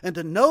depth, and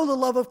to know the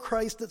love of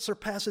Christ that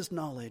surpasses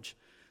knowledge,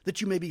 that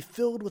you may be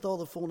filled with all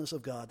the fullness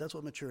of God. That's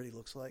what maturity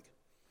looks like.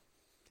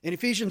 In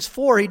Ephesians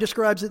 4, he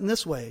describes it in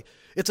this way.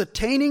 It's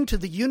attaining to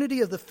the unity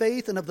of the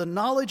faith and of the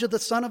knowledge of the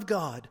Son of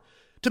God,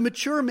 to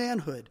mature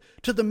manhood,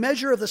 to the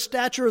measure of the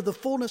stature of the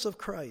fullness of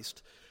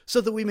Christ,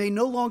 so that we may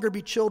no longer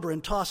be children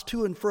tossed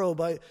to and fro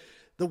by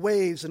the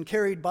waves and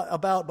carried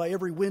about by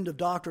every wind of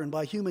doctrine,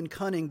 by human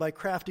cunning, by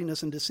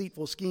craftiness and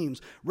deceitful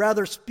schemes.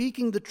 Rather,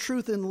 speaking the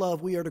truth in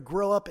love, we are to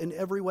grow up in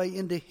every way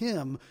into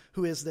Him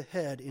who is the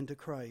head, into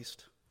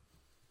Christ.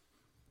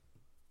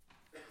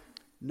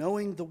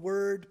 Knowing the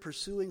Word,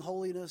 pursuing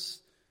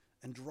holiness,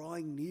 and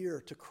drawing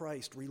near to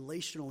Christ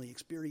relationally,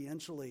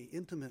 experientially,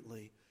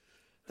 intimately.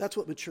 That's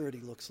what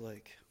maturity looks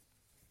like.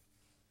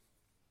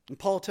 And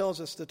Paul tells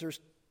us that there's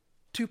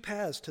 2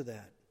 paths to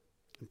that.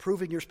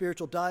 Improving your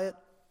spiritual diet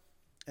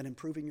and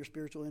improving your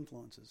spiritual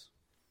influences.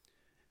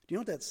 Do you know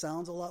what that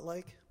sounds a lot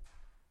like? It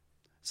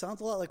sounds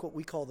a lot like what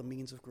we call the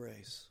means of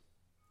grace.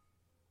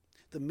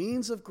 The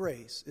means of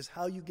grace is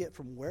how you get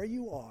from where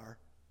you are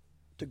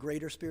to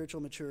greater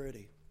spiritual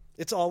maturity.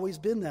 It's always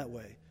been that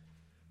way.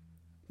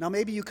 Now,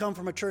 maybe you come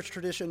from a church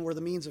tradition where the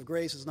means of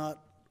grace is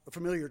not a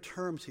familiar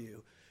term to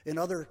you. In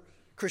other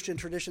Christian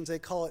traditions, they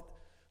call it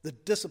the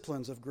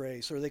disciplines of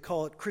grace, or they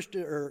call it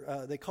Christian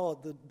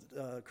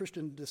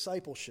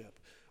discipleship,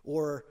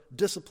 or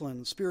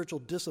disciplines, spiritual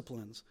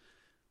disciplines.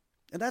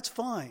 And that's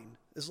fine,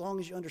 as long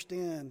as you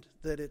understand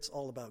that it's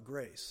all about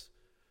grace.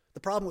 The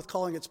problem with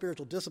calling it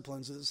spiritual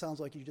disciplines is it sounds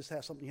like you just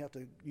have something you have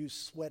to use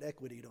sweat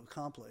equity to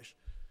accomplish.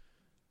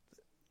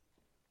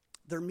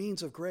 They're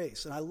means of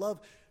grace. And I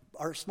love,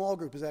 our small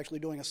group is actually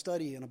doing a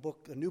study in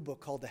a new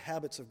book called The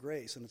Habits of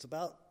Grace, and it's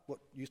about what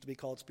used to be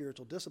called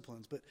spiritual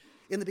disciplines. But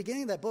in the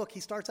beginning of that book, he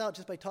starts out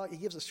just by he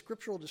gives a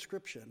scriptural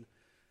description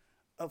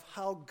of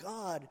how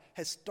God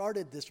has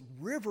started this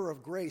river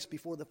of grace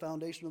before the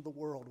foundation of the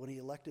world when he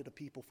elected a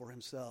people for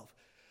himself.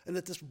 And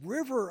that this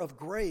river of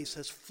grace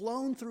has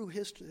flowed through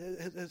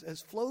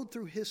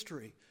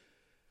history.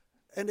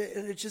 And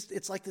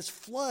it's like this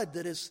flood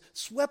that has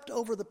swept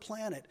over the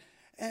planet.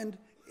 And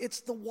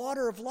it's the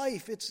water of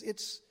life.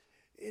 It's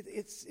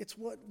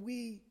what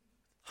we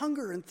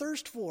hunger and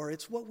thirst for.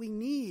 It's what we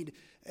need.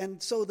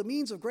 And so the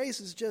means of grace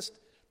is just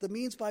the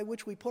means by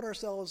which we put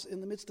ourselves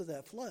in the midst of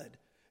that flood.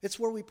 It's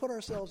where we put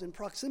ourselves in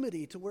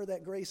proximity to where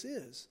that grace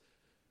is.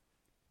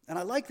 And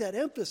I like that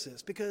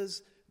emphasis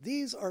because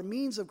these are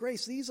means of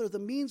grace. These are the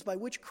means by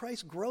which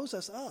Christ grows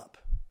us up.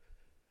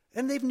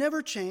 And they've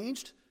never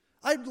changed.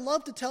 I'd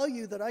love to tell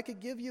you that I could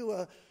give you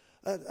a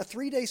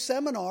 3-day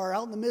seminar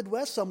out in the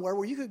Midwest somewhere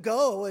where you could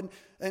go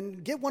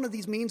and get one of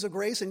these means of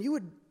grace and you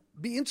would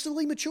be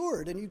instantly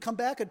matured and you'd come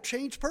back a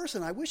changed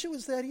person. I wish it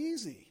was that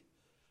easy.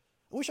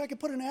 I wish I could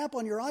put an app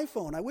on your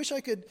iPhone. I wish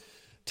I could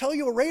tell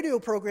you a radio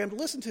program to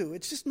listen to.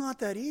 It's just not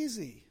that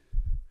easy.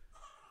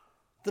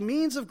 The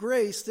means of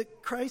grace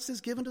that Christ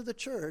has given to the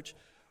church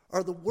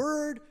are the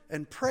word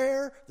and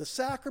prayer, the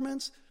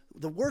sacraments,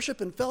 the worship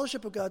and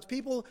fellowship of God's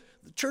people,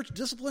 the church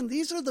discipline.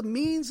 These are the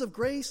means of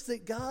grace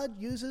that God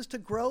uses to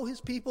grow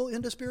his people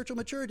into spiritual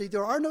maturity.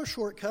 There are no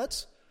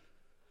shortcuts.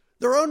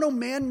 There are no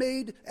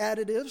man-made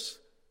additives.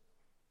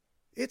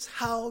 It's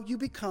how you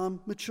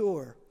become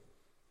mature.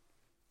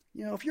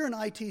 You know, if you're an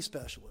IT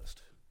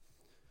specialist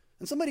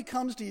and somebody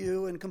comes to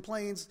you and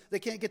complains they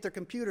can't get their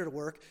computer to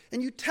work,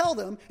 and you tell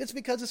them it's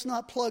because it's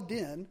not plugged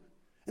in,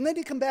 and then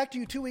they come back to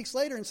you 2 weeks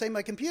later and say,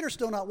 my computer's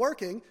still not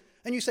working,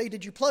 and you say,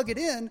 did you plug it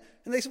in?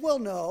 And they say, well,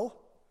 no.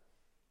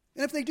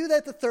 And if they do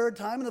that the third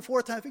time and the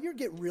fourth time, you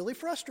get really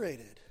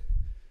frustrated.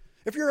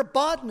 If you're a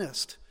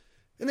botanist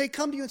and they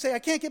come to you and say, I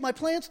can't get my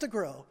plants to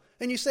grow,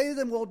 and you say to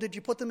them, well, did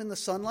you put them in the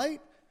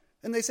sunlight?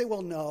 And they say,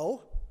 well,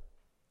 no.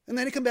 And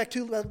then they come back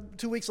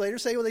 2 weeks later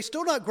and say, well, they're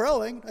still not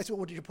growing. I say,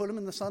 well, did you put them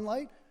in the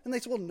sunlight? And they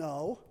say, well,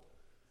 no.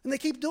 And they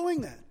keep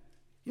doing that.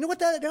 You know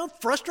how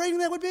frustrating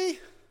that would be?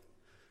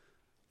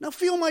 Now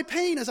feel my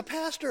pain as a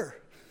pastor.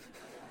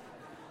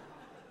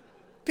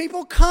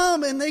 People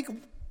come and they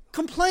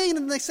complain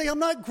and they say, I'm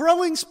not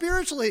growing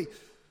spiritually.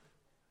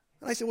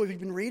 And I say, well, have you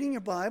been reading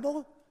your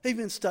Bible? Have you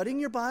been studying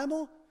your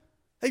Bible?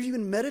 Have you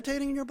been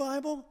meditating in your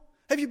Bible?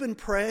 Have you been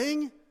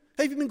praying?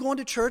 Have you been going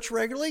to church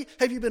regularly?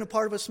 Have you been a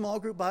part of a small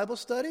group Bible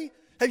study?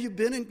 Have you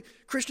been in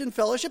Christian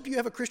fellowship? Do you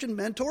have a Christian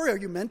mentor? Are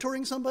you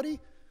mentoring somebody?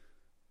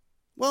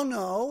 Well,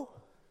 no.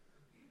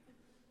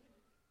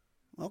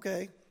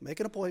 Okay, make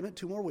an appointment,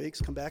 2 more weeks,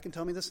 come back and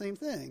tell me the same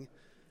thing.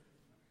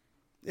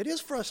 It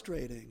is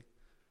frustrating.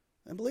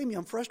 And believe me,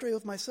 I'm frustrated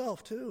with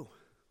myself too.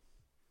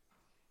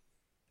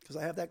 Because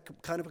I have that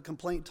kind of a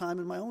complaint time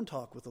in my own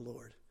talk with the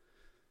Lord.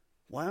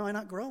 Why am I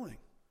not growing?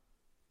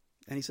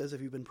 And he says,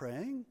 have you been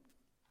praying?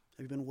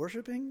 Have you been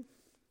worshiping?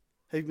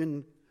 Have you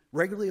been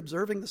regularly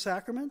observing the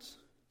sacraments?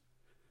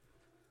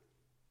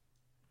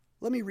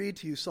 Let me read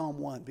to you Psalm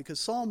 1,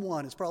 because Psalm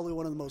 1 is probably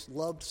one of the most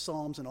loved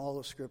psalms in all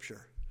of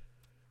Scripture.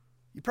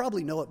 You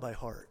probably know it by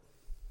heart.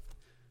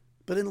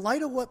 But in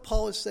light of what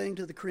Paul is saying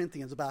to the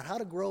Corinthians about how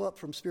to grow up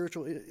from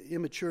spiritual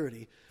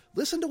immaturity,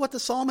 listen to what the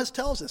psalmist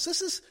tells us.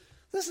 This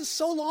is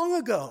so long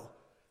ago.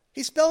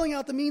 He's spelling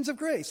out the means of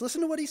grace.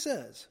 Listen to what he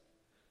says.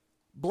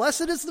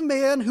 Blessed is the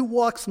man who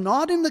walks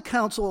not in the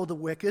counsel of the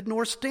wicked,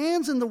 nor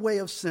stands in the way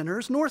of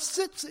sinners, nor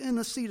sits in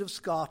the seat of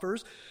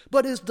scoffers,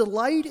 but his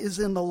delight is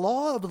in the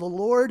law of the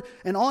Lord,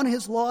 and on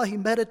his law he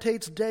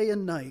meditates day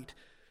and night.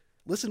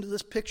 Listen to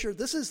this picture.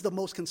 This is the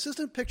most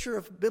consistent picture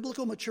of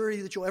biblical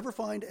maturity that you'll ever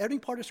find any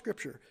part of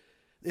Scripture.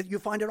 You'll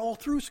find it all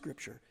through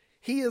Scripture.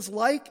 He is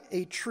like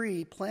a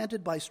tree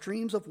planted by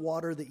streams of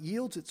water that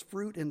yields its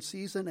fruit in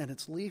season, and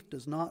its leaf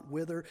does not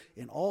wither.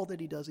 In all that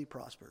he does, he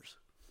prospers.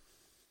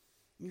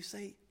 You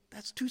say,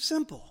 that's too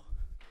simple.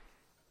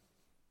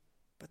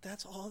 But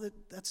that's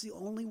the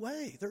only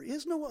way. There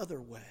is no other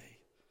way.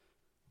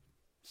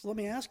 So let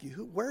me ask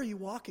you, where are you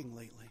walking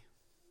lately?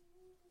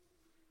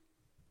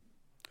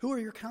 Who are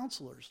your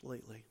counselors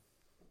lately?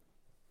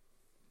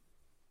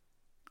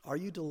 Are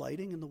you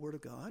delighting in the Word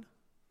of God?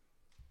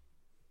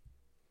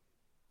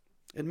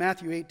 In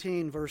Matthew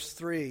 18, verse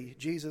 3,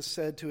 Jesus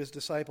said to his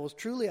disciples,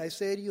 truly I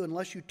say to you,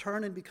 unless you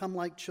turn and become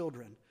like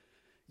children,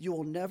 you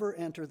will never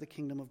enter the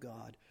kingdom of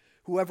God.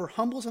 Whoever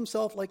humbles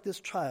himself like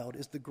this child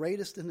is the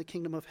greatest in the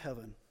kingdom of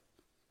heaven.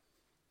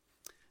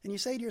 And you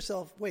say to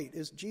yourself, wait,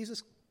 is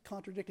Jesus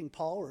contradicting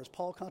Paul, or is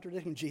Paul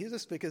contradicting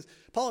Jesus? Because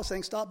Paul is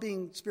saying, stop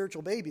being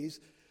spiritual babies,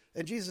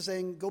 and Jesus is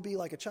saying, go be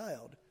like a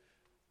child.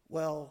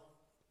 Well,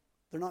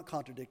 they're not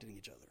contradicting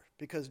each other,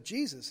 because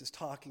Jesus is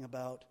talking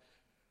about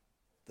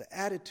the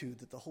attitude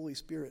that the Holy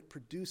Spirit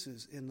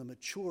produces in the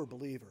mature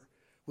believer,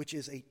 which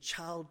is a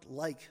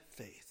childlike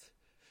faith.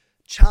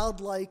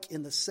 Childlike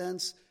in the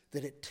sense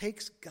that it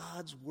takes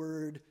God's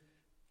word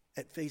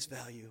at face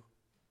value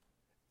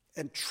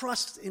and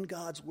trusts in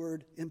God's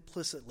word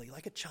implicitly,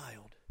 like a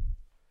child,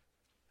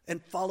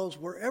 and follows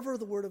wherever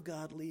the word of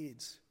God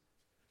leads.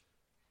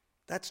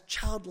 That's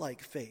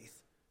childlike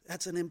faith.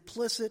 That's an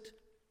implicit,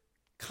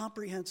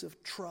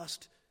 comprehensive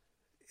trust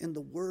in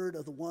the word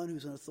of the one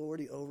who's an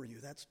authority over you.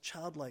 That's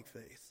childlike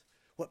faith.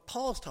 What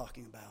Paul's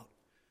talking about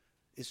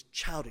is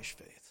childish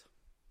faith.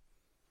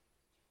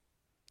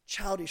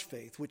 Childish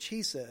faith, which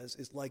he says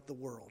is like the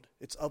world.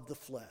 It's of the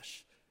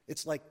flesh.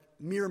 It's like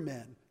mere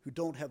men who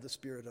don't have the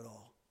Spirit at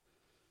all.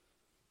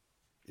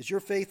 Is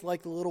your faith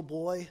like the little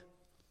boy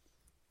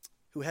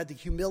who had the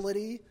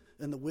humility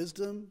and the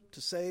wisdom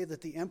to say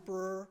that the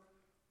emperor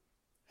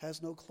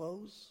has no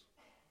clothes?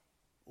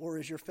 Or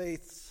is your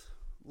faith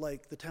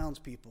like the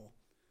townspeople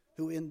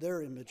who in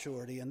their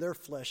immaturity and their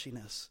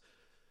fleshiness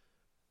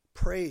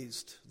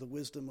praised the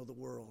wisdom of the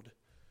world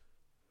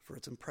for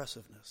its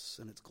impressiveness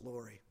and its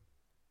glory?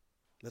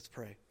 Let's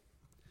pray.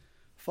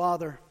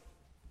 Father,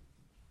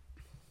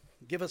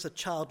 give us a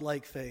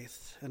childlike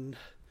faith and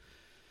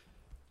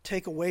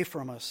take away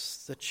from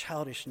us the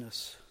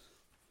childishness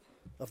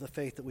of the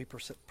faith that we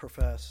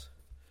profess.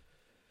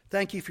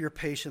 Thank you for your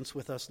patience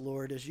with us,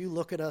 Lord. As you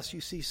look at us,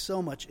 you see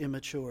so much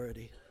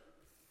immaturity.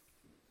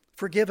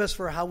 Forgive us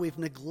for how we've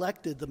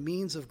neglected the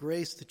means of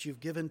grace that you've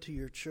given to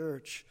your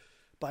church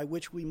by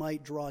which we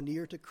might draw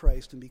near to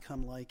Christ and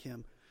become like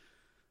him.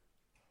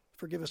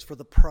 Forgive us for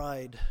the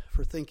pride,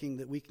 for thinking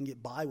that we can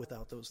get by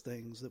without those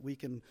things, that we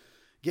can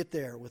get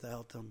there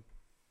without them.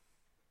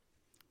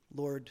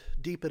 Lord,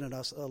 deepen in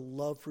us a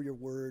love for your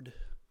word,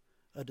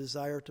 a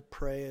desire to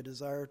pray, a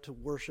desire to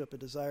worship, a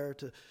desire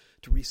to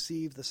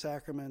receive the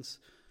sacraments,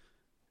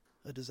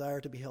 a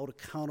desire to be held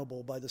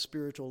accountable by the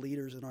spiritual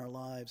leaders in our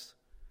lives.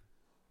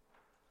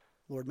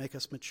 Lord, make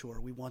us mature.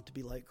 We want to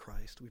be like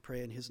Christ. We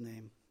pray in his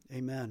name.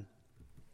 Amen.